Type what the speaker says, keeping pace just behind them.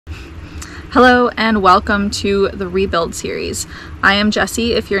Hello and welcome to the rebuild series. I am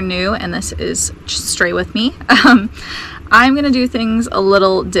Jessie if you're new, and this is Stray With Me. I'm gonna do things a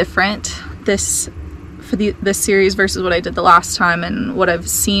little different this series versus what I did the last time and what I've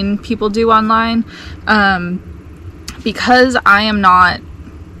seen people do online, because I'm not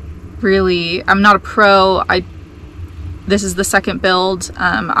a pro. This is the second build.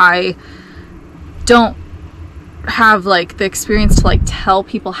 I don't have like the experience to like tell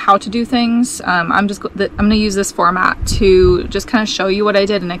people how to do things. I'm gonna use this format to just kind of show you what I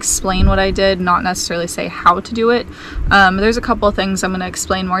did and explain what I did, not necessarily say how to do it. There's a couple of things I'm gonna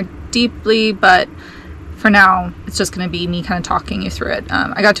explain more deeply, but for now it's just gonna be me kind of talking you through it.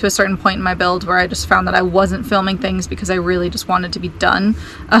 I got to a certain point in my build where I just found that I wasn't filming things because I really just wanted to be done.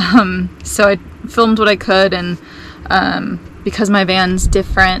 So I filmed what I could, and because my van's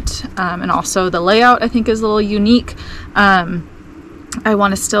different, and also the layout I think is a little unique, I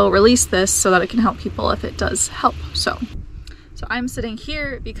want to still release this so that it can help people if it does help. So I'm sitting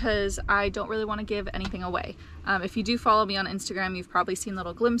here because I don't really want to give anything away. If you do follow me on Instagram, you've probably seen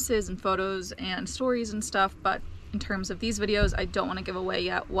little glimpses and photos and stories and stuff, but in terms of these videos, I don't want to give away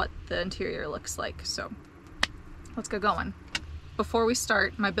yet what the interior looks like. So let's get going. Before we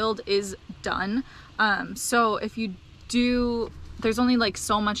start, my build is done. So if you there's only like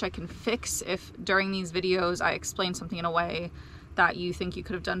so much I can fix if during these videos I explain something in a way that you think you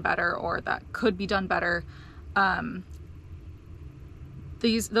could have done better or that could be done better.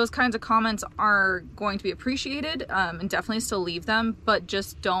 Those kinds of comments are going to be appreciated, and definitely still leave them, but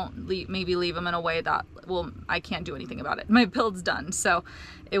just don't maybe leave them in a way that, well, I can't do anything about it. My build's done, so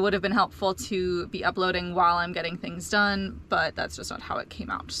it would have been helpful to be uploading while I'm getting things done, but that's just not how it came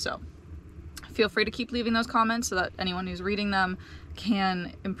out. So feel free to keep leaving those comments so that anyone who's reading them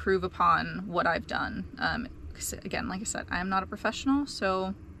can improve upon what I've done. Again, like I said, I am not a professional,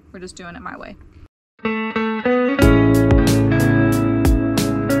 so we're just doing it my way.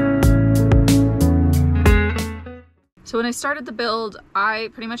 So when I started the build, I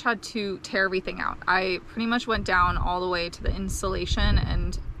pretty much had to tear everything out. I pretty much went down all the way to the insulation,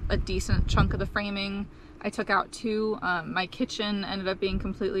 and a decent chunk of the framing I took out too. My kitchen ended up being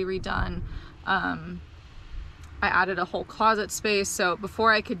completely redone. I added a whole closet space, so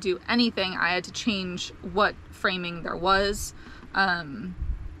before I could do anything I had to change what framing there was. And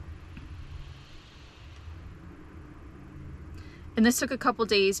this took a couple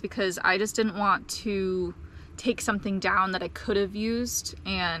days because I just didn't want to take something down that I could have used,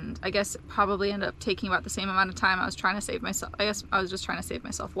 and I guess it probably ended up taking about the same amount of time. I was trying to save myself, I guess I was just trying to save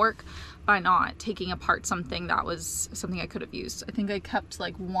myself work by not taking apart something that was something I could have used. I think I kept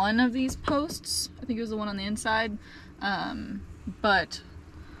like one of these posts, I think it was the one on the inside, but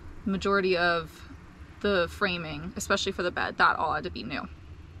the majority of the framing, especially for the bed, that all had to be new.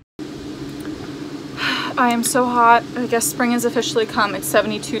 I am so hot. I guess spring has officially come. It's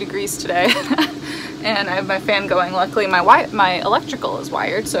 72 degrees today. And I have my fan going. Luckily my electrical is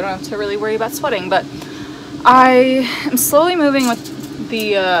wired, so I don't have to really worry about sweating, but I am slowly moving with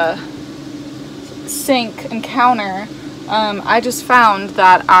the sink and counter. I just found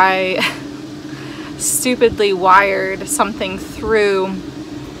that I stupidly wired something through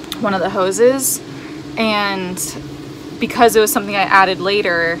one of the hoses, and because it was something I added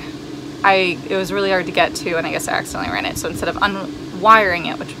later, it was really hard to get to, and I guess I accidentally ran it. So instead of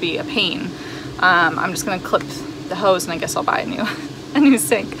unwiring it, which would be a pain, I'm just gonna clip the hose, and I guess I'll buy a new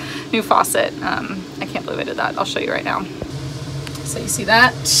sink, new faucet. I can't believe I did that. I'll show you right now. So you see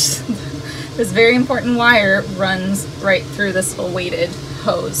that? This very important wire runs right through this little weighted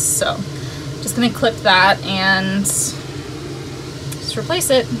hose. So just gonna clip that and just replace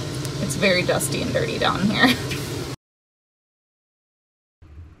it. It's very dusty and dirty down here.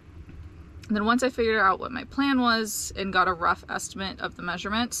 And then once I figured out what my plan was and got a rough estimate of the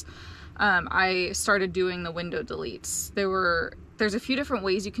measurements, I started doing the window deletes. There's a few different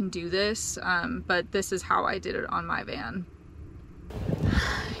ways you can do this, but this is how I did it on my van.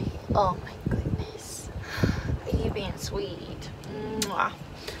 Oh my goodness. Are you being sweet? Mwah.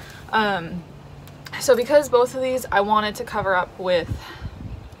 So because both of these I wanted to cover up with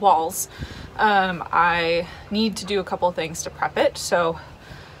walls, I need to do a couple things to prep it. So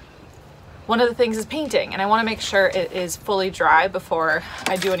one of the things is painting, and I want to make sure it is fully dry before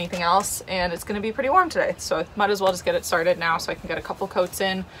I do anything else, and it's going to be pretty warm today, so I might as well just get it started now so I can get a couple coats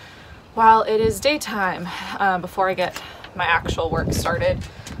in while it is daytime, before I get my actual work started.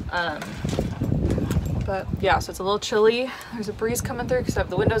 But yeah, so it's a little chilly. There's a breeze coming through because I have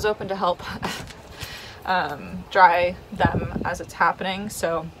the windows open to help dry them as it's happening,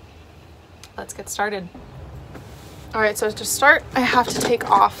 so let's get started. All right, so to start, I have to take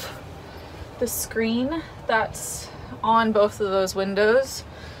off the screen that's on both of those windows.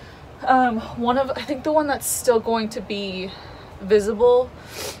 I think the one that's still going to be visible,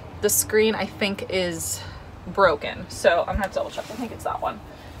 the screen I think is broken. So I'm gonna have to double check. I think it's that one.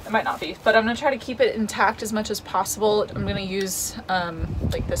 It might not be, but I'm gonna try to keep it intact as much as possible. I'm gonna use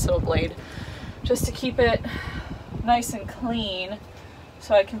like this little blade just to keep it nice and clean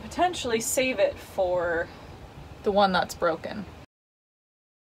so I can potentially save it for the one that's broken.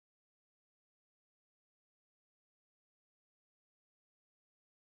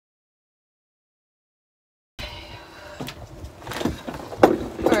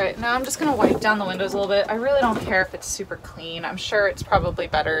 Alright, now I'm just going to wipe down the windows a little bit. I really don't care if it's super clean. I'm sure it's probably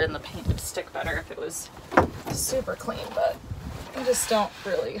better and the paint would stick better if it was super clean, but I just don't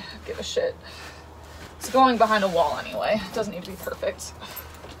really give a shit. It's going behind a wall anyway. It doesn't need to be perfect.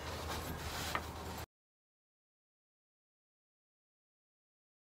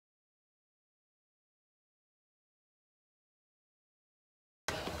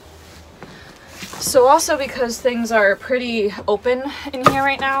 So also because things are pretty open in here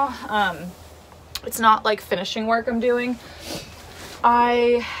right now, it's not like finishing work I'm doing.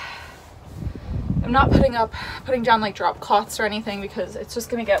 I am not putting down like drop cloths or anything because it's just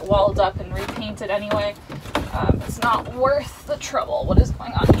gonna get walled up and repainted anyway. It's not worth the trouble. What is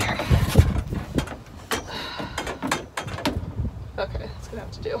going on here? Okay, that's gonna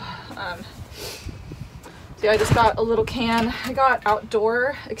have to do. Yeah, I just got a little can. I got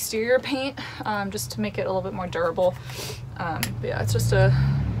outdoor exterior paint just to make it a little bit more durable. But yeah, it's just a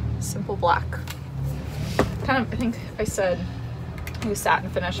simple black. Kind of, I think I said use satin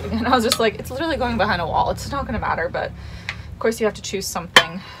finish again. I was just like, it's literally going behind a wall. It's not going to matter, but of course you have to choose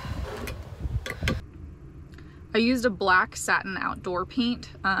something. I used a black satin outdoor paint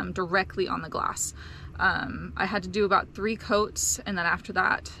directly on the glass. I had to do about 3 coats, and then after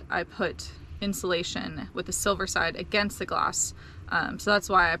that I put insulation with the silver side against the glass. So that's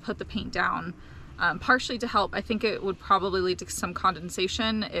why I put the paint down, partially to help. I think it would probably lead to some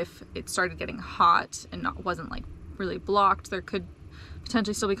condensation if it started getting hot and wasn't like really blocked. There could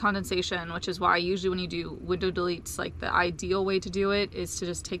potentially still be condensation, which is why usually when you do window deletes, like the ideal way to do it is to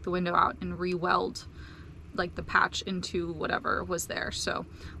just take the window out and re-weld like the patch into whatever was there. So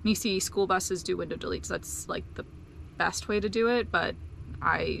when you see school buses do window deletes, that's like the best way to do it, but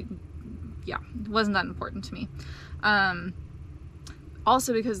yeah, it wasn't that important to me.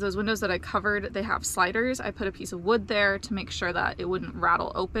 Also, because those windows that I covered, they have sliders, I put a piece of wood there to make sure that it wouldn't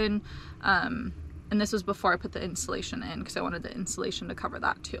rattle open. And this was before I put the insulation in because I wanted the insulation to cover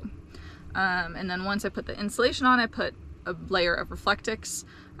that too. And then once I put the insulation on, I put a layer of Reflectix.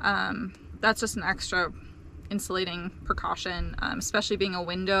 That's just an extra insulating precaution, especially being a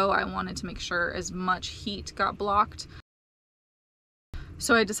window. I wanted to make sure as much heat got blocked.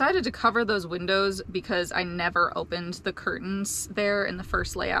 So I decided to cover those windows because I never opened the curtains there in the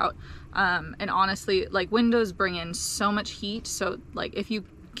first layout. And honestly, like windows bring in so much heat. So like if you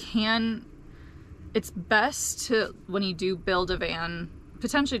can, it's best to, when you do build a van,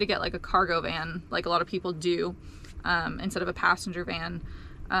 potentially to get like a cargo van, like a lot of people do, instead of a passenger van.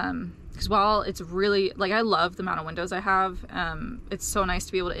 Because while it's really, like I love the amount of windows I have, it's so nice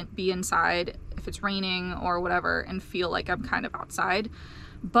to be able to be inside if it's raining or whatever and feel like I'm kind of outside.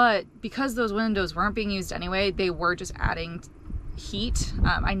 But because those windows weren't being used anyway, they were just adding heat.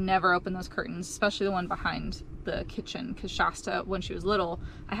 I never opened those curtains, especially the one behind the kitchen, because Shasta, when she was little,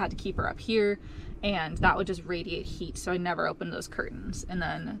 I had to keep her up here and that would just radiate heat, so I never opened those curtains. And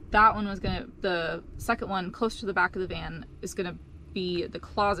then that one was the second one close to the back of the van is gonna be the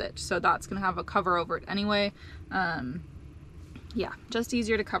closet, so that's gonna have a cover over it anyway. Yeah, just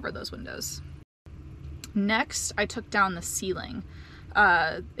easier to cover those windows. Next, I took down the ceiling.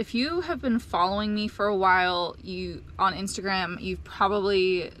 If you have been following me for a while, on Instagram, you've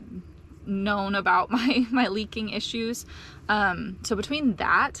probably known about my leaking issues. So between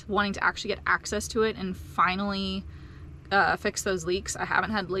that, wanting to actually get access to it and finally fix those leaks, I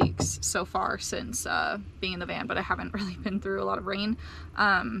haven't had leaks so far since being in the van, but I haven't really been through a lot of rain.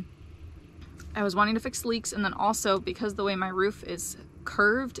 I was wanting to fix leaks, and then also because the way my roof is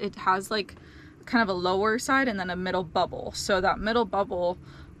curved, it has like kind of a lower side and then a middle bubble. So that middle bubble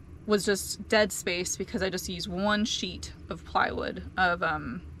was just dead space because I just used one sheet of plywood, of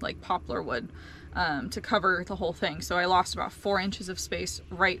like poplar wood, to cover the whole thing. So I lost about 4 inches of space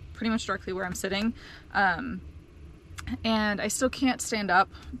right pretty much directly where I'm sitting. And I still can't stand up,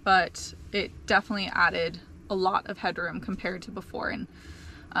 but it definitely added a lot of headroom compared to before.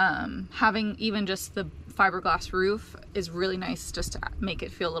 And having even just the fiberglass roof is really nice just to make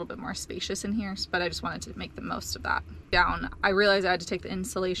it feel a little bit more spacious in here, but I just wanted to make the most of that. Down, I realized I had to take the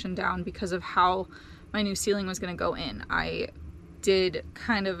insulation down because of how my new ceiling was going to go in. I did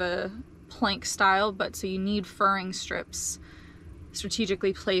kind of a plank style, but so you need furring strips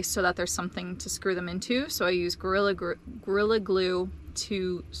strategically placed so that there's something to screw them into. So I use Gorilla Glue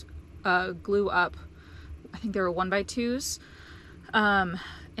to glue up, I think they were 1x2s,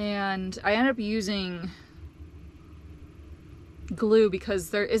 and I ended up using glue because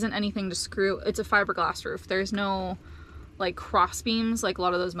there isn't anything to screw. It's a fiberglass roof. There's no like cross beams like a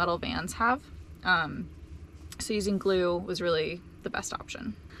lot of those metal vans have. So using glue was really the best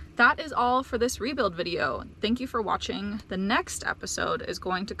option. That is all for this rebuild video. Thank you for watching. The next episode is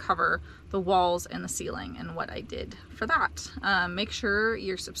going to cover the walls and the ceiling and what I did for that. Make sure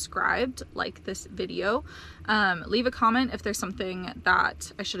you're subscribed, like this video. Leave a comment if there's something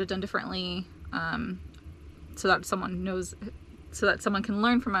that I should have done differently, so that someone knows, so that someone can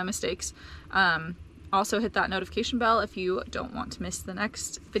learn from my mistakes. Also hit that notification bell if you don't want to miss the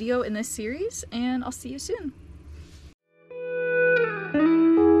next video in this series, and I'll see you soon.